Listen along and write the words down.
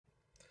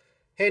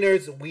Hey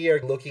nerds, we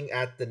are looking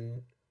at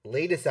the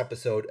latest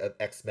episode of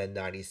X-Men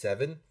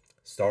 97,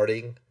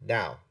 starting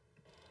now.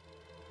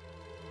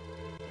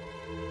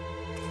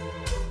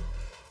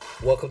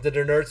 Welcome to the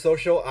Nerd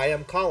Social. I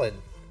am Colin.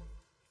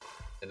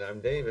 And I'm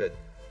David.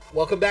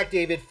 Welcome back,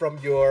 David, from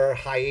your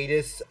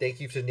hiatus. Thank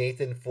you to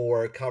Nathan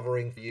for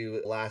covering for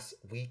you last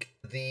week.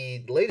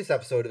 The latest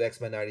episode of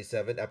X-Men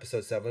 97,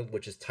 episode 7,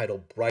 which is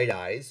titled Bright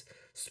Eyes.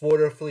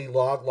 Spoiler-free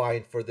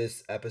logline for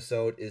this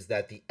episode is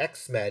that the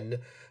X-Men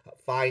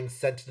find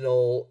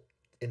Sentinel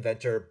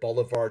inventor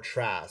Bolivar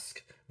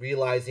Trask,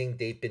 realizing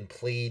they've been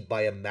played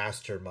by a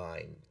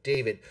mastermind.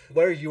 David,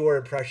 what are your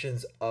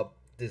impressions of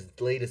this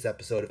latest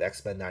episode of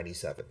X-Men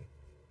 97?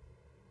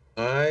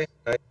 I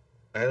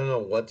don't know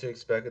what to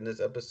expect in this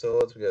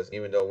episode, because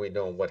even though we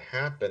know what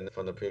happened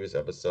from the previous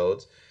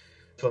episodes,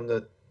 from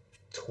the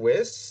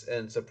twists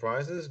and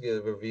surprises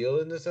get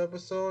revealed in this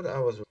episode, I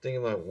was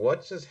thinking like,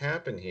 what just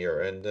happened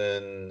here? And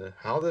then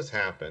how this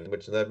happened,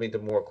 which led me to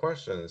more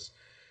questions.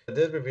 It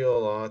did reveal a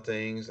lot of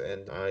things,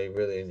 and I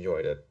really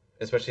enjoyed it.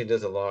 Especially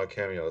there's a lot of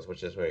cameos,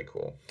 which is very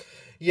cool.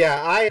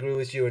 Yeah, I agree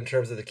with you in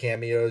terms of the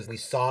cameos. We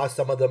saw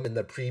some of them in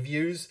the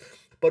previews.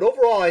 But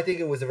overall, I think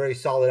it was a very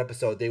solid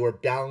episode. They were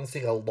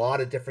balancing a lot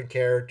of different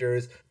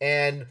characters,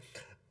 and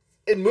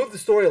it moved the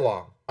story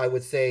along. I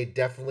would say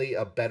definitely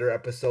a better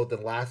episode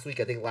than last week.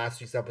 I think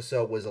last week's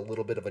episode was a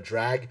little bit of a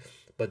drag,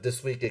 but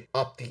this week it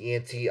upped the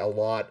ante a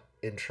lot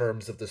in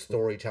terms of the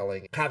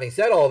storytelling. Having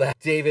said all that,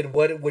 David,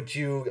 what would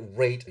you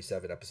rate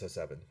episode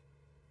 7?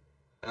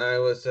 I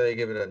would say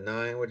give it a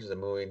 9, which is a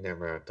movie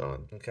never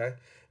marathon. Okay.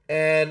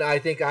 And I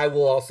think I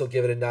will also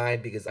give it a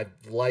 9 because I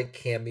like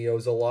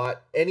cameos a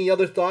lot. Any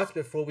other thoughts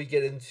before we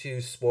get into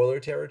spoiler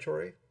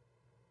territory?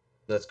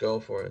 Let's go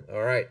for it.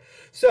 All right.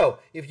 So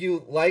if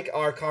you like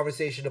our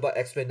conversation about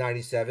X-Men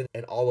 97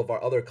 and all of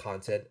our other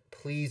content,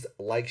 please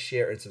like,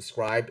 share, and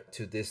subscribe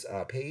to this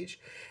page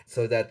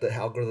so that the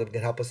algorithm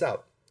can help us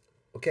out.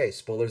 Okay,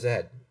 spoilers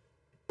ahead.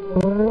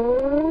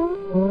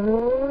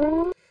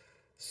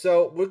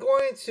 So we're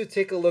going to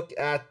take a look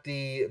at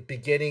the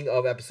beginning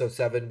of episode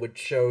 7, which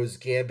shows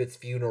Gambit's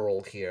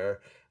funeral here.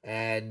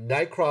 And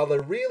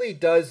Nightcrawler really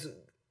does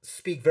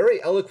speak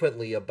very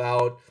eloquently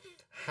about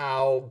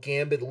how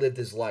Gambit lived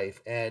his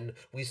life. And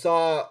we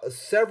saw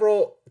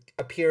several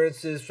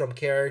appearances from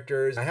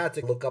characters. I had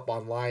to look up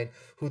online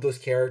who those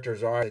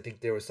characters are. I think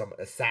there were some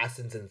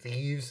assassins and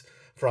thieves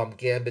from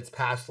Gambit's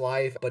past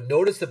life. But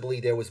noticeably,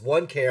 there was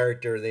one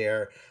character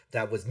there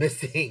that was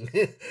missing.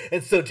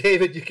 And so,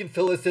 David, you can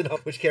fill us in on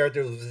which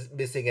character was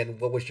missing and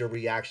what was your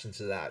reaction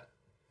to that.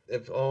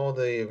 If all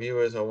the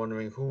viewers are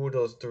wondering who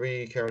those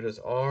 3 characters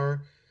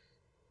are,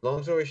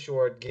 long story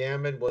short,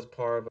 Gambit was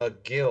part of a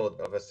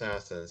guild of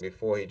assassins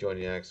before he joined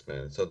the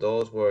X-Men. So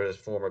those were his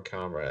former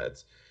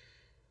comrades.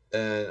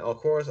 And of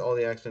course, all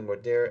the X-Men were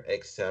there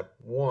except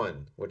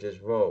one, which is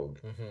Rogue.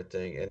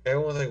 And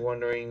everyone's like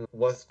wondering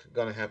what's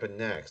gonna happen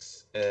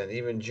next. And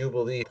even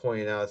Jubilee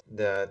pointed out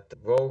that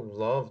Rogue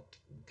loved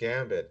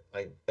Gambit.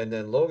 And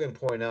then Logan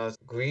pointed out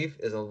grief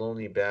is a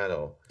lonely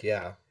battle.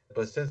 Yeah.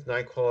 But since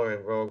Nightcrawler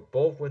and Rogue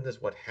both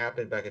witnessed what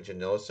happened back in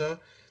Genosha,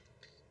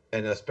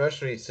 and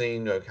especially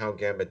seeing how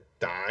Gambit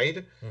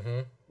died,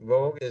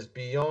 Rogue is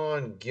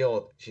beyond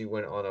guilt. She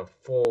went on a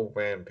full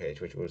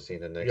rampage, which we'll see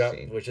in the next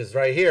scene. Which is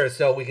right here.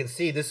 So we can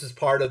see this is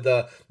part of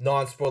the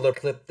non-spoiler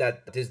clip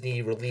that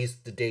Disney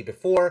released the day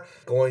before,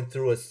 going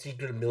through a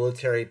secret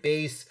military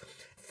base,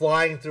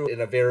 flying through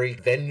in a very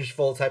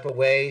vengeful type of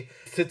way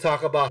to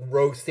talk about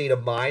Rogue's state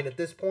of mind at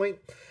this point.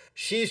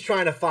 She's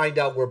trying to find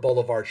out where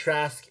Bolivar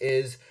Trask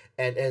is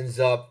and ends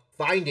up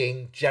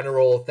finding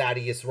General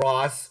Thaddeus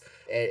Ross.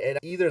 And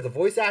either the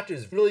voice actor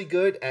is really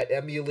good at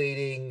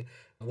emulating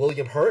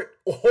William Hurt,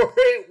 or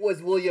it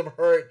was William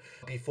Hurt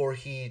before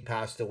he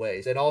passed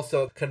away. And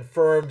also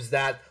confirms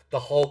that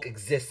the Hulk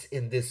exists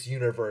in this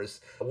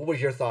universe. What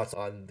was your thoughts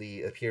on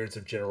the appearance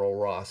of General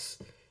Ross?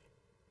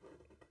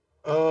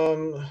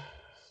 First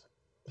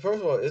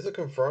of all, is it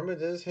confirmed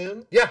it is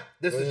him? Yeah,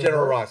 this William is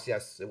General Hurt? Ross.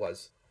 Yes, it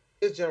was.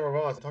 It's General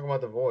Ross. I'm talking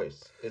about the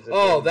voice. Is it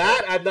Oh, William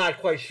that Hurt? I'm not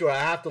quite sure.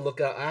 I have to look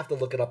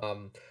it up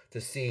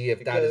to see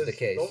if that is the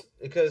case.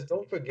 Because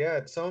don't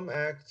forget, some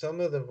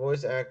of the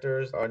voice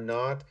actors are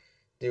not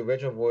the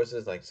original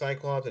voices, like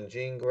Cyclops and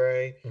Jean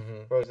Grey,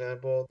 for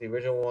example. The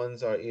original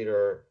ones are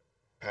either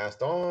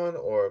passed on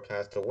or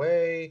passed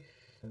away,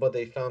 but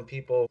they found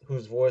people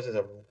whose voices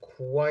are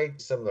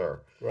quite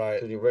similar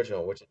to the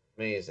original, which is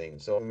amazing.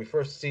 So when we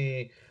first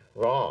see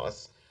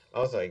Ross, I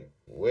was like,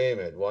 wait a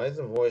minute, why does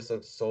the voice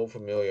look so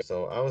familiar?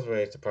 So I was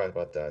very surprised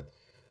about that.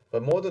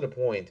 But more to the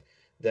point,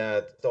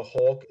 that the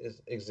Hulk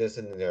exists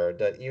in there,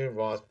 that even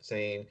Ross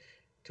saying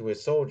to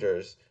his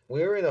soldiers,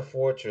 we're in a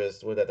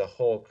fortress where that the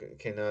Hulk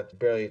cannot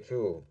barely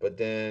through. But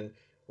then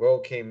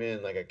Rogue came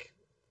in like a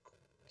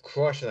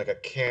crushing like a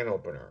can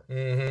opener.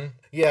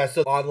 Yeah,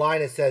 so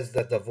online it says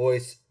that the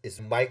voice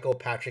is Michael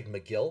Patrick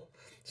McGill.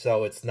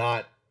 So it's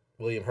not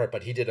William Hurt,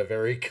 but he did a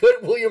very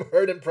good William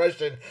Hurt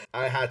impression.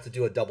 I had to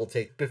do a double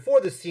take. Before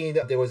the scene,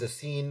 there was a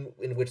scene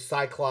in which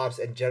Cyclops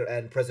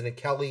and President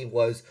Kelly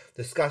was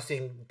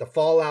discussing the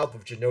fallout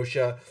of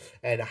Genosha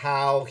and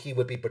how he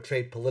would be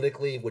portrayed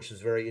politically, which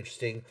was very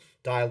interesting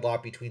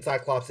dialogue between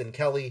Cyclops and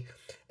Kelly.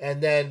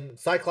 And then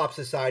Cyclops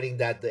deciding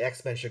that the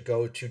X-Men should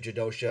go to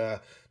Genosha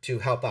to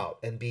help out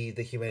and be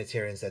the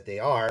humanitarians that they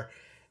are.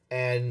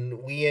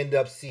 And we end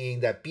up seeing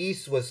that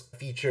Beast was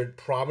featured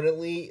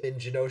prominently in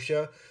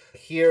Genosha.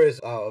 Here is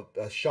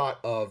a shot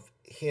of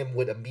him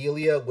with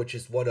Amelia, which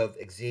is one of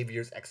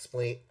Xavier's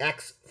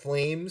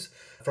X-Flames.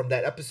 From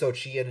that episode,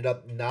 she ended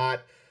up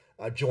not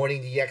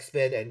joining the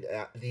X-Men, and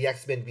the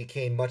X-Men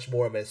became much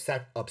more of an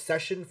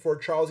obsession for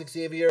Charles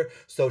Xavier,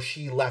 so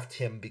she left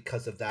him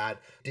because of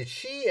that. Did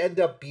she end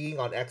up being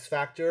on X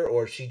Factor,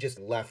 or she just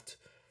left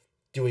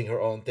doing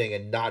her own thing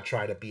and not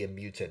trying to be a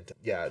mutant?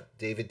 Yeah,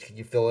 David, can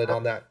you fill in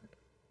on that?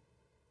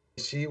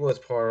 She was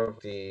part of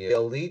the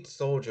elite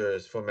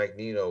soldiers for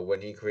Magneto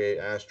when he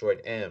created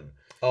Asteroid M.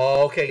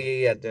 Oh,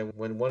 okay, yeah, yeah. Then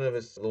when one of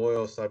his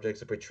loyal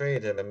subjects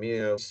betrayed him,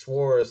 Amelia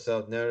swore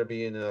herself never to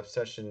be in an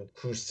obsession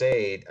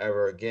crusade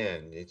ever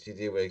again. She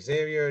did with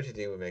Xavier, she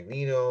did with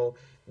Magneto.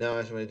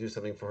 Now she's going to do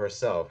something for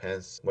herself,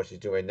 hence what she's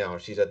doing now.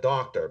 She's a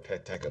doctor,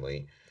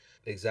 technically.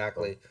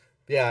 Exactly.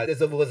 Yeah, it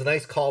was a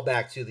nice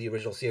callback to the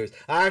original series.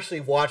 I actually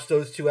watched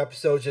those two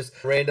episodes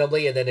just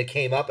randomly, and then it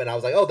came up, and I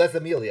was like, oh, that's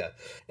Amelia.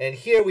 And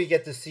here we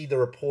get to see the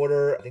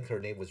reporter. I think her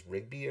name was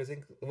Rigby, I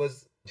think it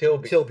was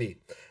Tilby.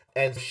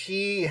 And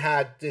she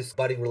had this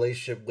budding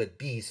relationship with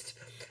Beast.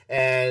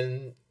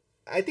 And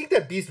I think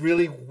that Beast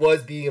really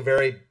was being a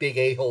very big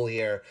a-hole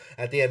here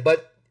at the end.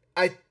 But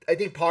I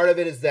think part of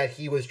it is that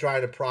he was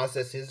trying to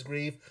process his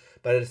grief,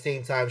 but at the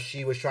same time,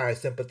 she was trying to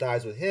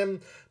sympathize with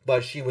him,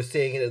 but she was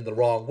saying it in the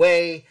wrong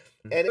way.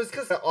 And it was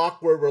just an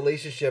awkward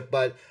relationship,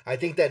 but I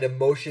think that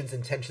emotions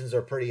and tensions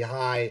are pretty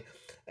high.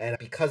 And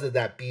because of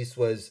that, Beast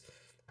was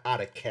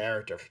out of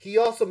character. He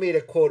also made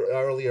a quote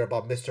earlier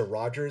about Mr.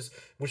 Rogers,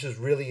 which is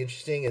really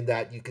interesting in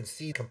that you can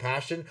see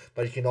compassion,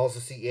 but you can also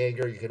see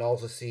anger. You can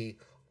also see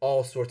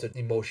all sorts of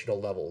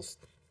emotional levels.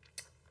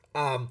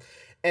 And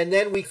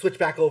then we switch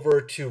back over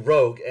to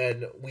Rogue,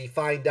 and we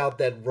find out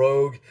that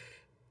Rogue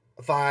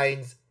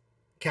finds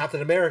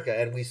Captain America,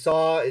 and we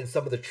saw in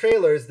some of the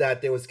trailers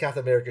that there was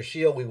Captain America's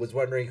shield. We was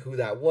wondering who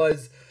that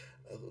was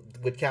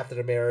with Captain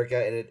America,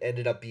 and it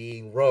ended up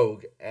being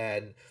Rogue.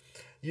 And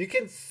you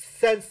can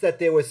sense that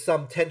there was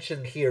some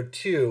tension here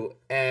too.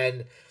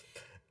 And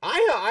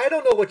I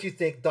don't know what you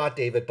thought,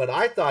 David, but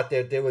I thought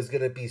that there was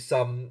going to be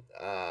some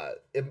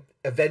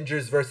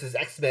Avengers versus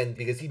X-Men,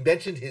 because he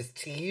mentioned his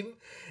team,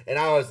 and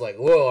I was like,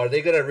 whoa, are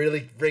they going to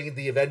really bring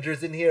the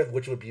Avengers in here?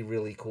 Which would be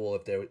really cool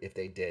if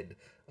they did.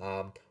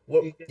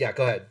 Yeah,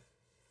 go ahead.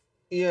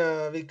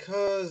 Yeah,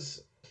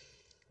 because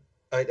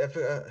I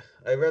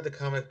read the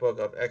comic book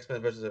of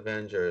X-Men versus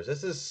Avengers.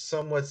 This is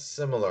somewhat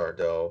similar,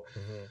 though.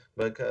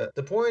 But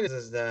the point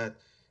is that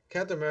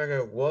Captain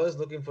America was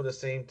looking for the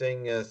same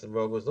thing as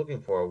Rogue was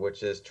looking for,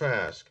 which is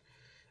Trask.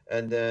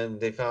 And then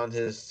they found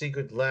his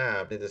secret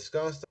lab. They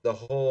discussed the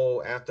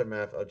whole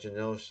aftermath of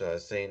Genosha,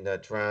 saying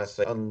that Trask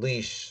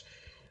unleashed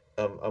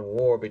a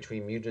war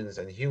between mutants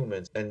and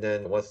humans. And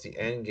then what's the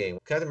end game?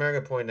 Captain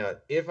America pointed out,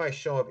 if I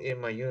show up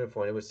in my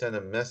uniform, it would send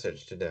a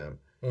message to them.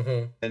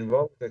 And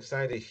Rogue was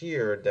excited to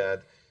hear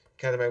that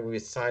Captain America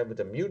would side with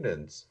the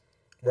mutants.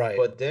 Right.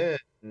 But then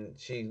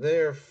she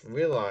there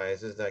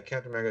realizes that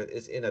Captain America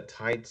is in a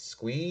tight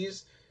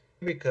squeeze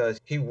because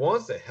he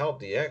wants to help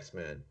the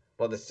X-Men,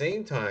 but at the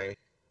same time,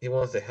 he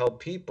wants to help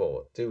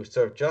people to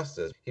serve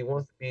justice. He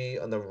wants to be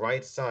on the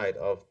right side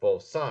of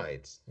both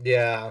sides.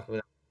 Yeah.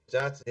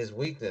 That's his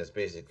weakness,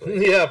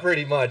 basically. Yeah,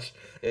 pretty much.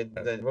 And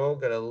then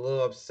Rogue got a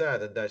little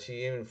upset that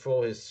she even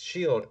threw his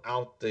shield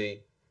out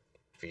the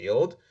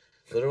field,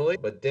 literally.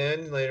 But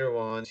then later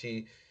on,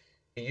 she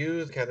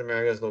used Captain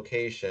America's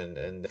location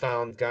and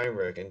found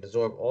Gynrick and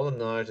absorbed all the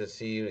knowledge to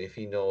see if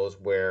he knows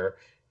where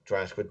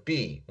Trask would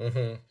be.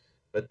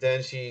 But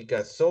then she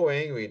got so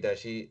angry that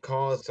she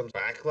caused some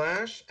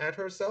backlash at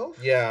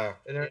herself. Yeah.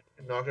 And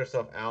knocked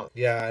herself out.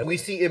 Yeah, we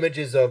see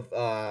images of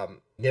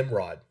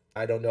Nimrod.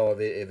 I don't know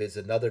if it's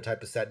another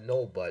type of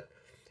Sentinel, but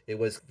it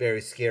was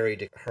very scary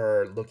to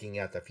her looking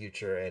at the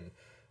future and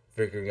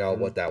figuring out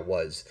what that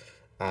was.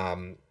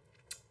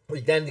 We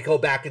then go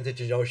back into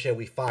Genosha.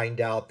 We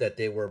find out that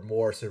there were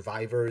more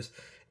survivors,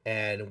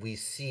 and we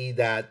see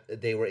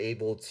that they were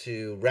able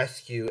to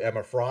rescue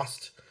Emma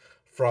Frost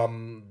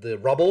from the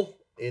rubble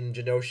in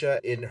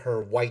Genosha in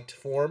her white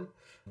form.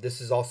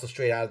 This is also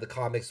straight out of the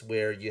comics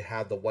where you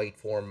have the white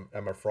form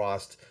Emma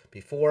Frost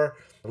before.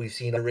 We've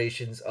seen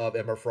iterations of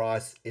Emma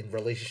Frost in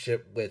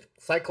relationship with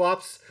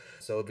Cyclops,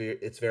 so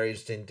it's very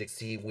interesting to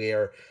see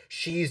where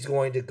she's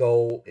going to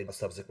go in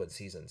subsequent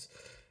seasons.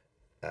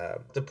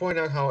 To point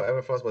out how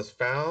Emma Frost was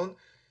found,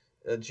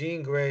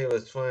 Jean Grey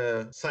was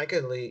trying to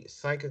psychically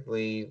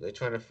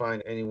trying to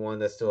find anyone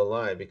that's still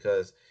alive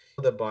because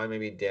the body may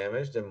be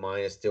damaged, the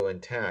mind is still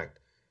intact.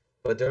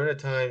 But during the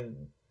time,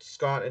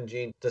 Scott and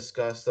Jean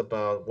discussed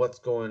about what's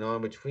going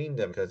on between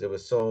them because it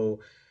was so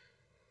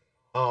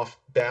off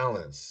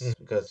balance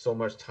because so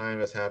much time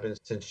has happened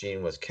since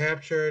Jean was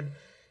captured,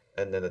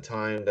 and then the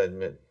time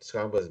that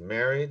Scott was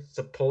married,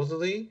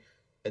 supposedly,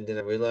 and then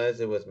I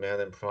realized it was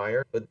Madeline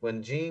Pryor. But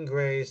when Jean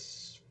Grey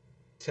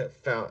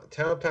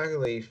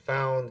telepathically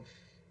found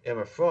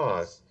Emma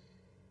Frost,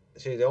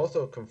 she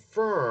also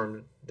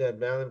confirmed that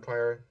Madeline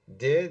Pryor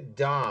did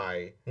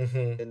die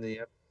Mm-hmm. in the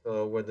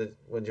episode where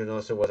when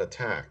Geonosis was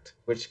attacked,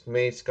 which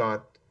made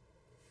Scott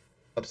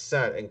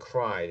upset and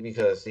cried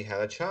because he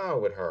had a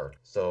child with her.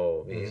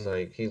 So he's Mm-hmm.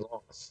 like he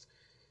lost.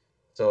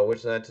 So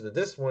which led to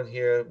this one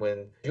here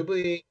when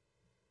Jubilee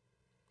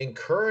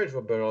encouraged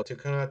Roberto to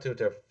come out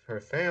to her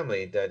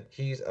family that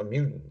he's a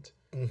mutant.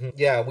 Mm-hmm.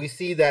 Yeah, we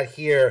see that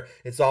here.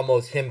 It's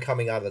almost him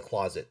coming out of the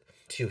closet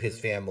to his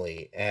Mhm.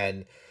 family.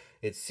 And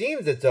it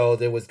seems as though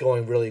it was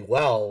going really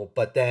well,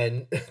 but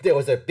then there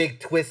was a big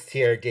twist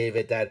here,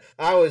 David, that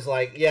I was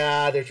like,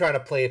 yeah, they're trying to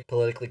play it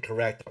politically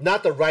correct.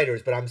 Not the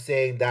writers, but I'm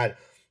saying that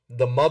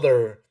the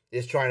mother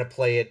is trying to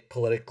play it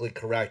politically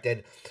correct.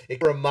 And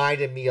it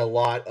reminded me a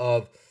lot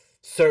of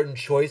certain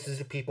choices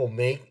that people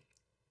make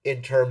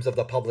in terms of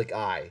the public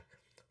eye.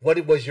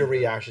 What was your Mhm.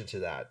 reaction to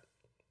that?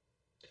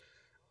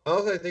 I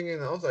was like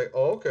thinking, I was like,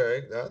 oh,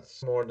 okay,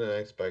 that's more than I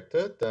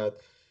expected that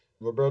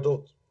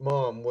Roberto's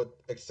mom would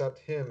accept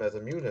him as a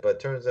mutant, but it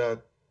turns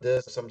out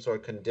this is some sort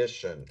of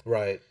condition.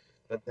 Right.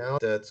 But now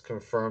that's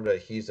confirmed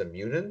that he's a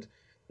mutant,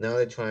 now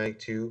they're trying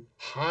to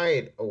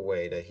hide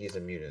away that he's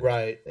a mutant.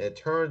 Right. And it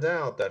turns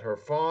out that her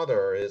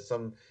father is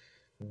some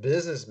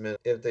businessman.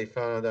 If they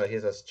found out he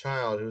has a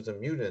child who's a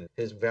mutant,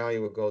 his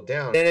value would go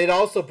down. And it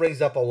also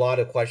brings up a lot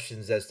of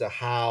questions as to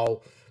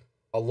how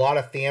a lot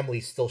of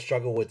families still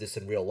struggle with this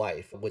in real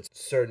life, with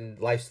certain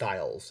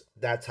lifestyles.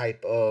 That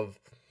type of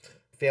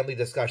family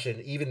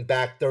discussion, even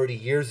back 30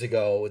 years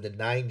ago in the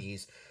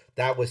 90s,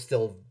 that was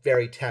still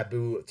very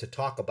taboo to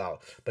talk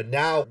about. But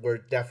now we're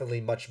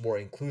definitely much more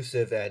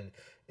inclusive and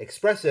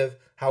expressive.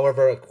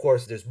 However, of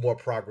course, there's more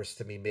progress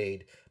to be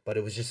made. But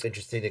it was just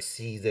interesting to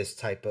see this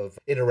type of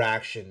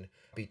interaction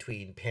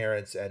between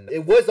parents. And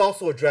it was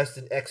also addressed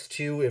in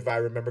X2, if I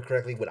remember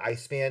correctly, with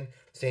Iceman.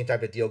 Same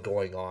type of deal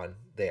going on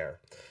there.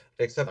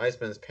 Except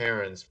Iceman's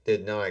parents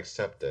did not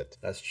accept it.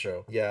 That's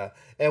true. Yeah.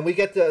 And we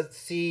get to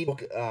see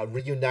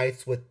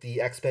reunites with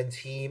the X-Men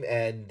team,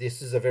 and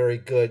this is a very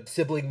good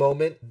sibling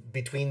moment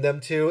between them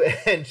two.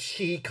 And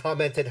she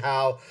commented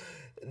how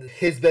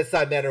his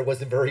bedside manner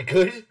wasn't very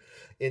good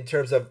in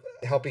terms of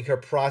helping her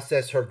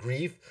process her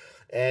grief.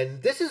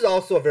 And this is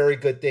also a very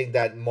good thing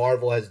that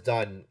Marvel has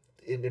done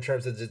in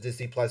terms of the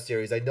Disney Plus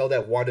series. I know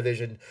that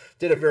WandaVision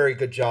did a very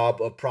good job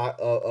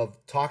of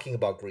talking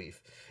about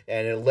grief,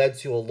 and it led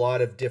to a lot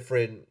of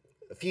different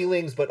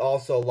feelings, but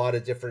also a lot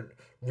of different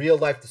real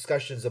life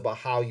discussions about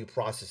how you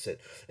process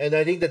it. And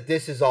I think that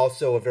this is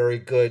also a very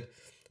good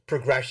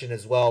progression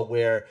as well,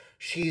 where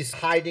she's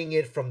hiding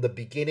it from the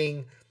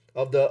beginning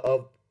of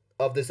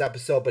this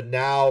episode, but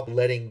now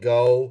letting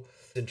go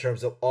in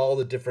terms of all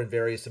the different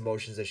various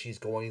emotions that she's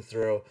going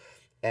through,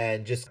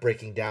 and just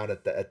breaking down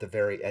at the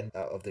very end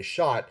of the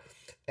shot.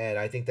 And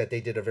I think that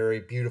they did a very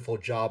beautiful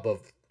job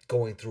of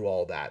going through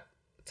all that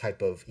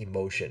type of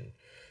emotion.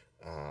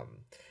 Um,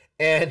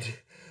 and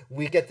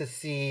we get to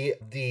see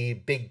the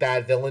big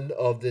bad villain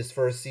of this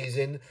first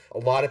season. A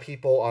lot of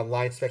people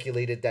online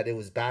speculated that it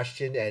was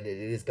Bastion, and it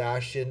is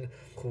Bastion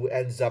who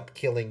ends up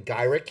killing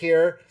Gyrick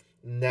here.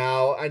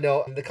 Now, I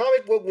know in the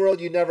comic book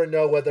world, you never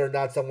know whether or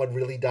not someone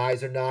really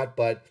dies or not,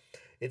 but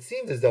it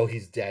seems as though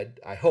he's dead.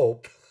 I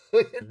hope.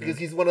 Mhm. Because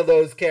he's one of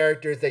those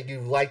characters that you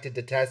like to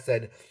detest,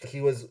 and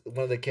he was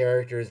one of the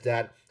characters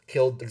that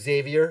killed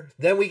Xavier.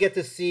 Then we get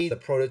to see the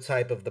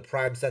prototype of the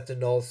Prime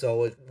Sentinel,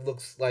 so it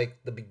looks like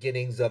the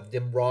beginnings of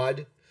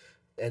Nimrod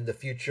and the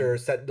future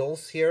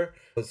Sentinels here.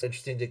 It's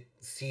interesting to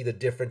see the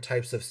different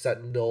types of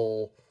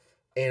Sentinel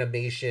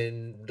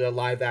animation, the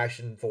live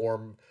action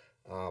form,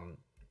 um,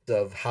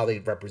 of how they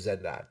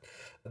represent that.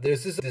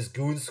 There's this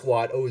Goon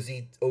Squad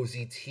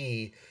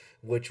OZT,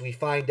 which we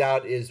find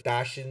out is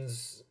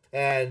Bastion's,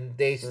 and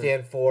they Mm.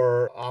 stand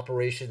for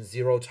Operation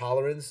Zero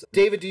Tolerance.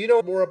 David, do you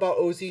know more about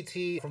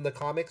OZT from the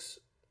comics?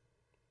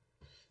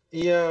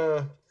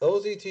 Yeah,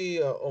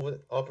 OZT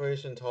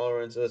Operation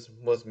Tolerance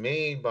was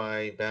made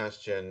by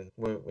Bastion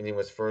when he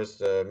was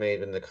first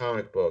made in the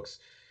comic books.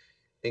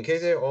 In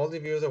case all the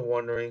viewers are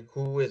wondering,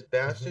 who is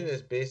Bastion Mm-hmm.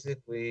 is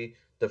basically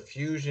the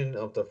fusion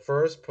of the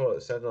first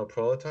Sentinel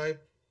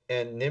prototype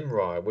and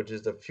Nimrod, which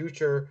is the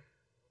future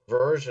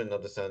version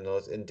of the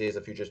Sentinels in Days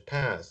of Futures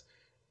Past.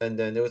 And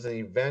then there was an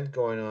event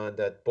going on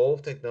that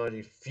both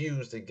technology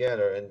fused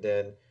together, and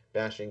then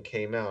Bastion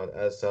came out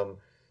as some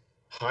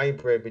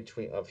hybrid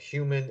between of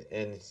human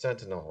and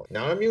Sentinel.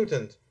 Not a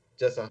mutant,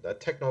 just a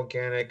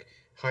techno-organic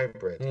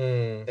hybrid.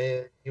 Hmm.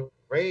 And he was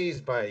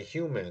raised by a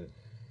human.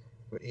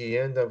 He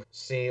ended up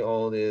seeing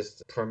all this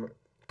his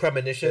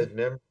Premonition?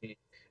 memory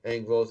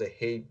and grows to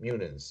hate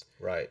mutants.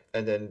 Right.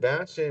 And then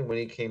Bastion, when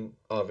he came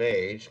of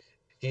age,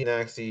 he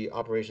enacts the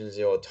Operation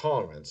Zero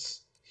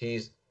Tolerance.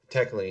 He's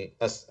technically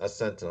a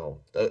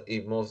Sentinel,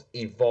 the most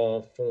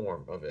evolved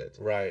form of it.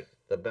 Right.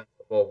 The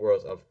both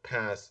worlds of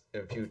past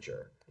and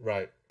future.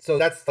 Right. So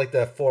that's like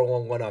the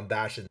 411 on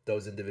Bash and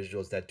those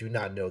individuals that do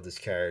not know this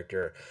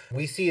character.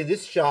 We see in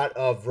this shot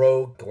of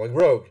Rogue going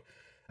rogue,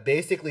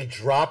 basically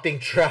dropping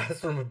trash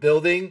from a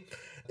building.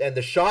 And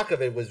the shock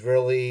of it was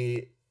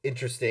really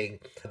interesting.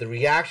 The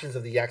reactions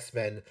of the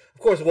X-Men.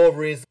 Of course,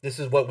 Wolverine's, this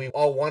is what we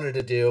all wanted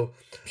to do.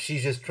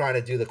 She's just trying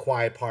to do the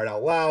quiet part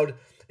out loud.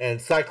 And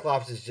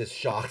Cyclops is just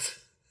shocked.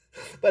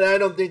 But I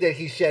don't think that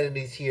he shed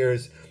any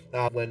tears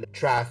when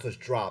Trask was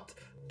dropped.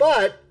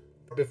 But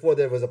before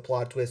there was a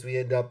plot twist, we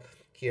end up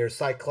here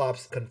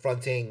Cyclops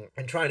confronting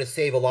and trying to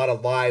save a lot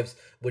of lives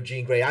with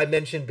Jean Grey. I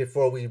mentioned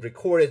before we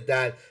recorded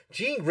that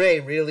Jean Grey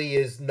really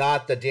is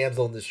not the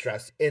damsel in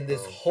distress in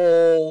this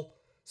whole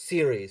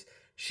series.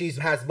 She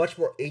has much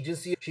more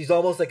agency. She's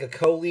almost like a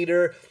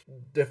co-leader.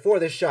 Before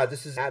this shot,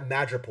 this is at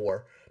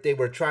Madripoor. They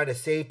were trying to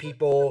save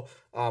people,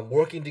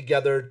 working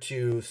together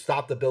to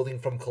stop the building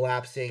from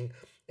collapsing.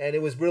 And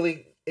it was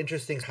really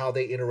interesting how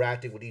they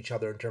interacted with each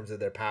other in terms of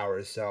their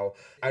powers. So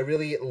I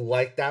really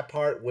like that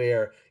part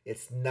where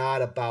it's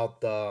not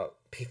about the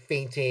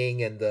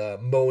fainting and the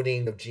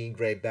moaning of Jean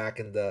Grey back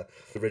in the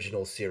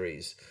original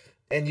series.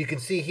 And you can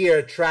see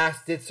here,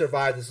 Trask did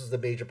survive. This is the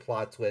major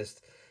plot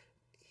twist.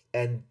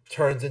 And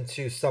turns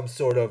into some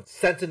sort of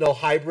Sentinel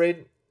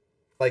hybrid,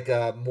 like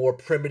a more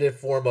primitive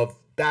form of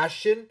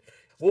Bastion.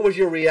 What was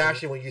your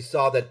reaction when you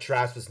saw that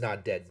Trask was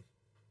not dead?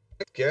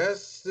 I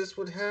guess this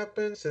would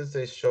happen since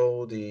they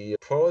show the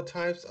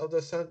prototypes of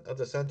the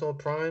Sentinel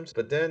Primes,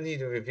 but then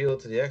he revealed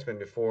to the X-Men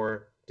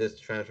before this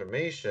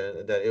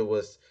transformation that it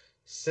was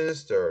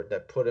Sinister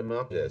that put him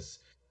up this.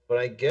 But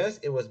I guess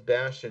it was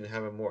Bastion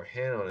having more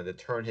hand on it to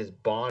turn his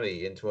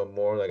body into a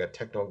more like a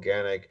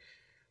technoganic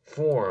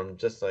form,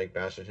 just like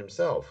Bastion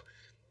himself.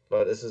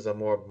 But this is a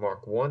more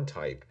Mark One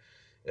type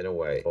in a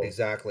way.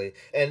 Exactly.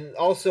 And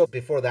also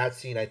before that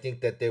scene, I think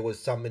that there was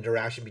some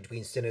interaction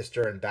between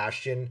Sinister and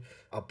Bastion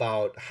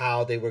about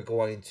how they were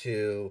going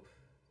to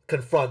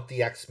confront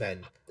the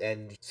X-Men.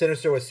 And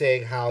Sinister was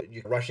saying how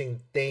you're rushing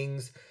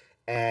things,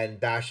 and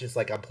Bastion's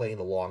like, I'm playing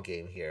the long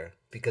game here.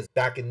 Because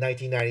back in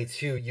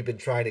 1992, you've been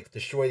trying to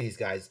destroy these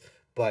guys,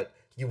 but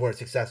you weren't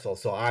successful,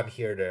 so I'm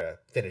here to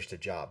finish the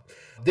job.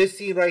 This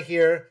scene right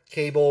here,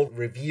 Cable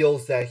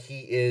reveals that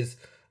he is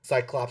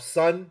Cyclops'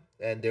 son,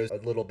 and there's a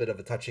little bit of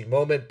a touching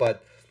moment,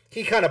 but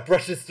he kind of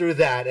brushes through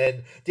that.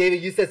 And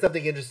David, you said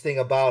something interesting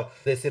about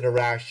this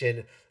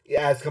interaction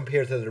as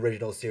compared to the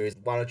original series.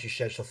 Why don't you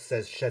shed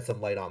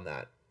some light on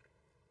that?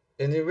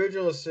 In the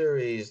original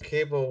series,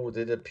 Cable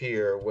did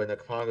appear when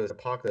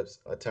Apocalypse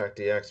attacked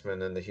the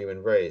X-Men and the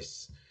human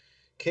race.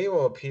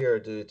 Cable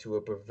appeared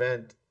to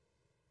prevent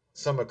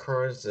some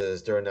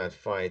occurrences during that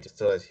fight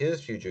so that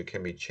his future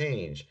can be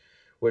changed,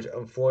 which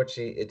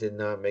unfortunately it did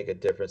not make a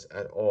difference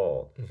at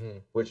all,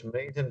 which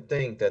made him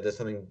think that there's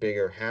something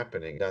bigger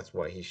happening. That's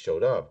why he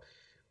showed up.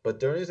 But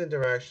during his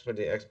interactions with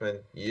the X-Men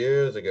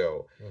years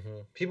ago,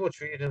 people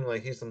treated him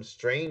like he's some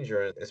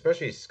stranger,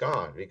 especially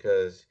Scott,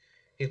 because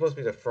he's supposed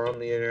to be the firm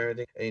leader and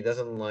everything, and he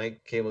doesn't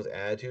like Cable's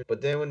attitude.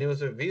 But then when it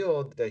was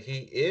revealed that he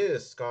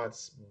is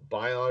Scott's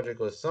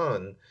biological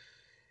son,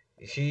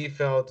 he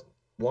felt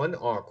one,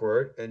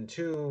 awkward, and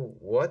two,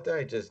 what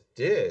I just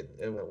did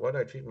and what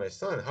I treat my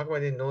son. How come I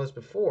didn't know this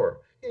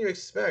before? You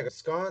expect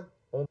Scott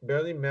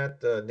barely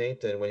met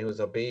Nathan when he was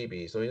a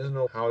baby, so he doesn't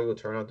know how he will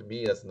turn out to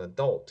be as an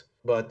adult.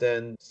 But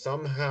then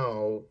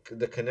somehow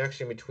the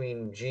connection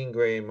between Jean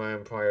Grey and My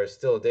Empire is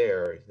still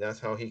there. That's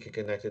how he could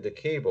connect it to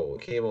Cable.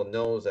 Cable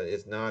knows that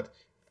it's not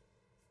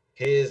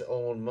his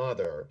own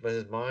mother, but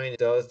his mind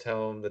does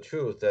tell him the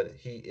truth that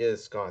he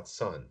is Scott's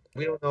son.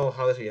 We don't know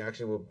how this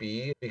reaction will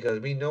be because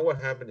we know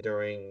what happened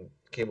during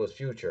Cable's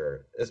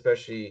future,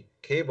 especially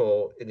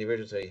Cable in the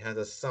original series has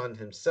a son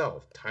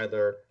himself,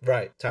 Tyler.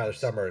 Right, Tyler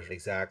Summers,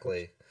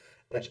 exactly.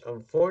 Which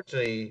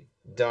unfortunately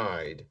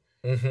died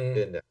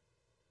in that,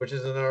 which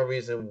is another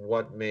reason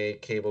what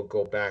made Cable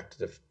go back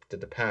to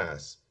the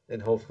past.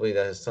 And hopefully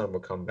that his son will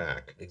come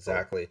back.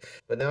 Exactly.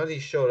 But now that he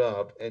showed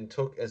up and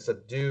took and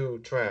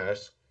subdued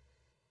Trask,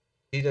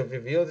 he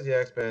revealed to the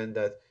X-Men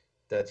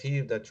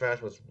that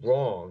Trash was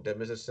wrong, that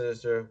Mr.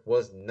 Sinister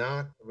was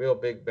not a real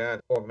big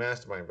bad or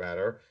mastermind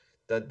rather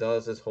that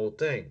does this whole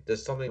thing.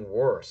 There's something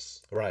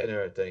worse right and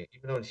everything,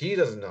 even though he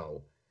doesn't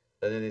know.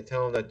 And then they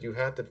tell him that you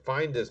have to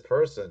find this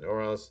person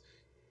or else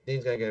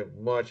things gonna get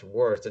much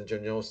worse than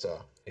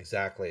Genosa.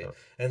 Exactly.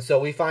 And so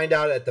we find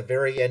out at the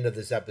very end of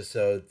this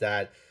episode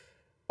that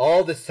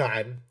all this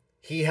time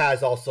he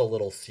has also a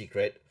little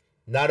secret.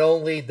 Not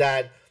only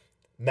that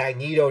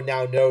Magneto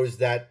now knows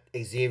that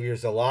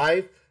Xavier's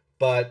alive,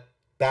 but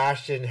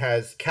Bastion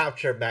has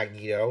captured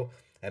Magneto,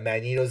 and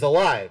Magneto's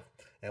alive.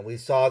 And we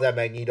saw that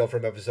Magneto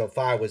from episode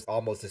 5 was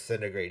almost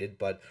disintegrated,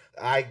 but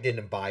I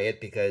didn't buy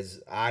it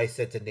because I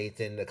said to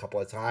Nathan a couple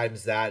of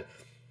times that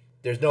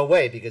there's no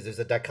way because there's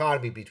a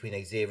dichotomy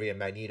between Xavier and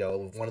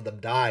Magneto. If one of them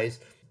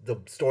dies, the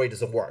story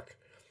doesn't work.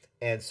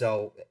 And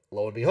so,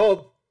 lo and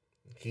behold,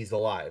 he's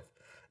alive.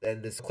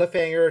 And this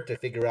cliffhanger to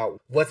figure out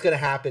what's going to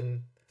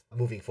happen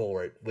moving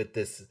forward with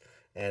this,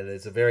 and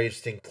it's a very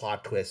interesting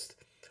plot twist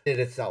in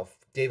itself.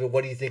 David,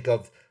 what do you think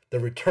of the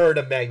return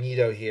of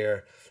Magneto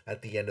here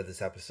at the end of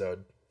this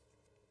episode.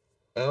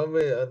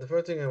 The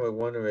first thing I would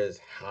wonder is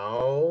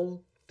how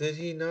did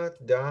he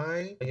not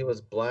die? He was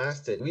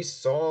blasted. We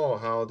saw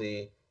how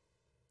the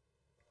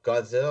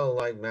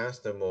Godzilla-like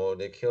Master Mode,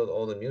 they killed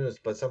all the mutants,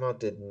 but somehow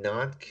did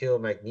not kill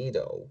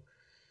Magneto.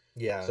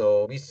 Yeah.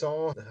 So we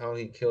saw how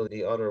he killed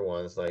the other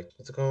ones, like,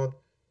 what's it called?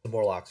 The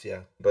Morlocks,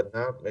 yeah. But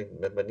now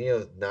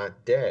Magneto's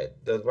not dead.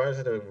 The writers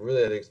had to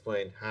really had to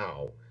explain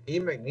how.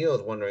 Even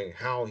Magneto's wondering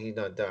how he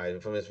not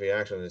died from his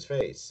reaction on his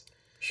face.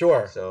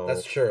 Sure, that's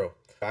So true.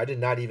 I did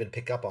not even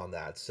pick up on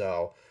that.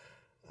 So,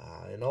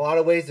 in a lot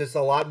of ways, there's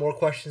a lot more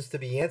questions to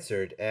be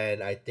answered.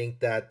 And I think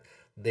that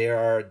there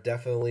are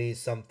definitely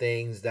some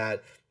things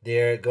that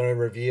they're going to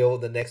reveal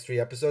the next 3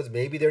 episodes.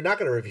 Maybe they're not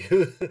going to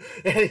review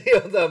any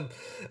of them.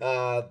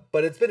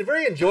 But it's been a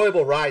very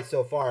enjoyable ride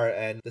so far.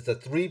 And it's a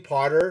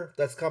 3-parter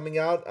that's coming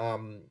out.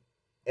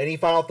 Any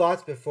final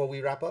thoughts before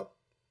we wrap up?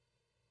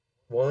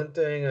 one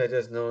thing I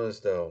just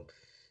noticed though,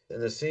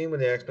 in the scene when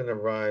the X-Men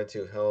arrived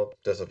to help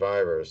the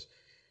survivors,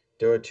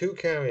 there were 2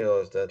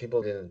 cameos that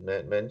people didn't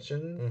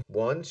mention. Mm.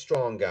 One,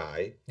 strong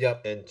guy,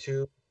 Yep. and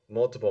 2,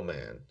 multiple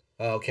man.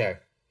 Okay.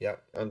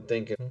 Yep. I'm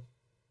thinking, Mhm.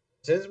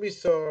 since we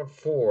saw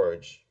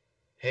Forge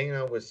hanging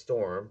out with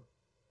Storm,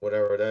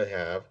 whatever they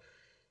have,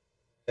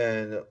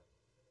 and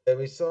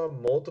we saw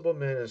multiple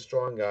men and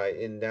strong guy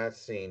in that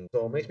scene,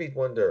 so it makes me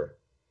wonder,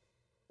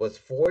 was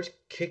Forge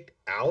kicked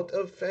out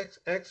of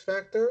X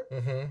Factor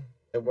Mm-hmm.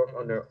 and work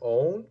on their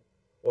own,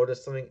 or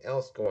there's something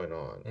else going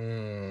on?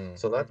 Mm.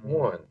 So that's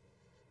one.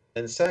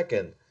 And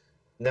second,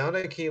 now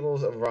that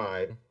Cable's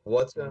arrived,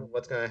 what's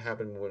gonna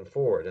happen moving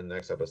forward in the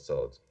next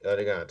episodes? Are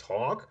they gonna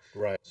talk?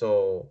 Right.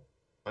 So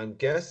I'm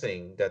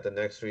guessing that the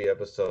next 3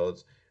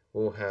 episodes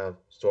will have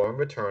Storm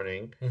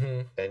returning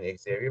Mm-hmm. and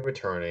Xavier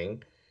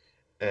returning,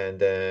 and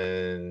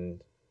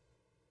then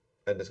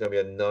there's gonna be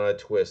another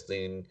twist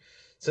leading.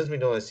 Since we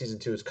know that season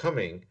 2 is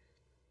coming,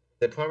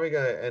 they're probably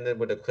gonna end it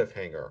with a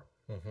cliffhanger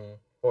Mm-hmm.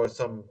 or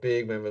some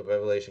big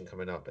revelation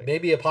coming up.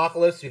 Maybe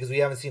Apocalypse, because we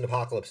haven't seen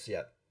Apocalypse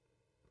yet.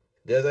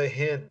 There's a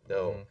hint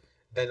though.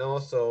 Mm-hmm. And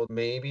also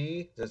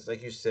maybe, just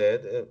like you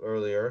said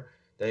earlier,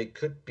 that it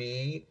could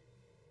be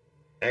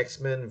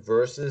X-Men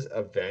versus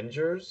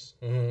Avengers.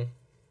 Mm-hmm.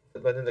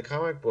 But in the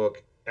comic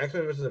book,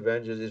 X-Men versus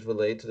Avengers is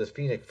related to the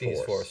Phoenix Phoenix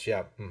Force. Force,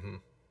 yeah. Mm-hmm.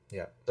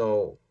 Yeah.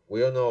 So we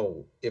don't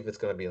know if it's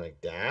gonna be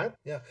like that.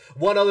 Yeah.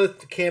 One other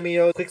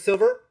cameo,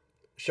 Quicksilver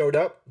showed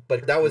up,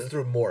 but that was Mhm.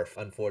 through Morph,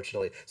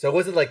 unfortunately. So it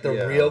wasn't like the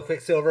Yeah. real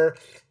Quicksilver,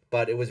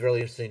 but it was really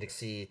interesting to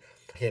see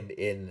him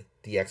in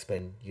the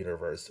X-Men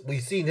universe.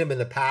 We've seen him in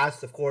the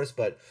past, of course,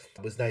 but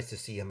it was nice to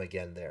see him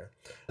again there.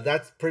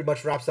 That pretty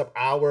much wraps up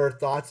our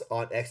thoughts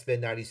on X-Men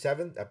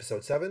 97,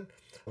 episode 7.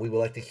 We would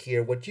like to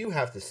hear what you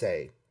have to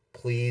say.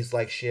 Please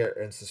like, share,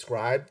 and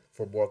subscribe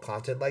for more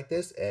content like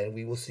this, and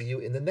we will see you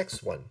in the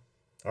next one.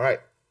 All right.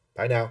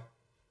 Bye now.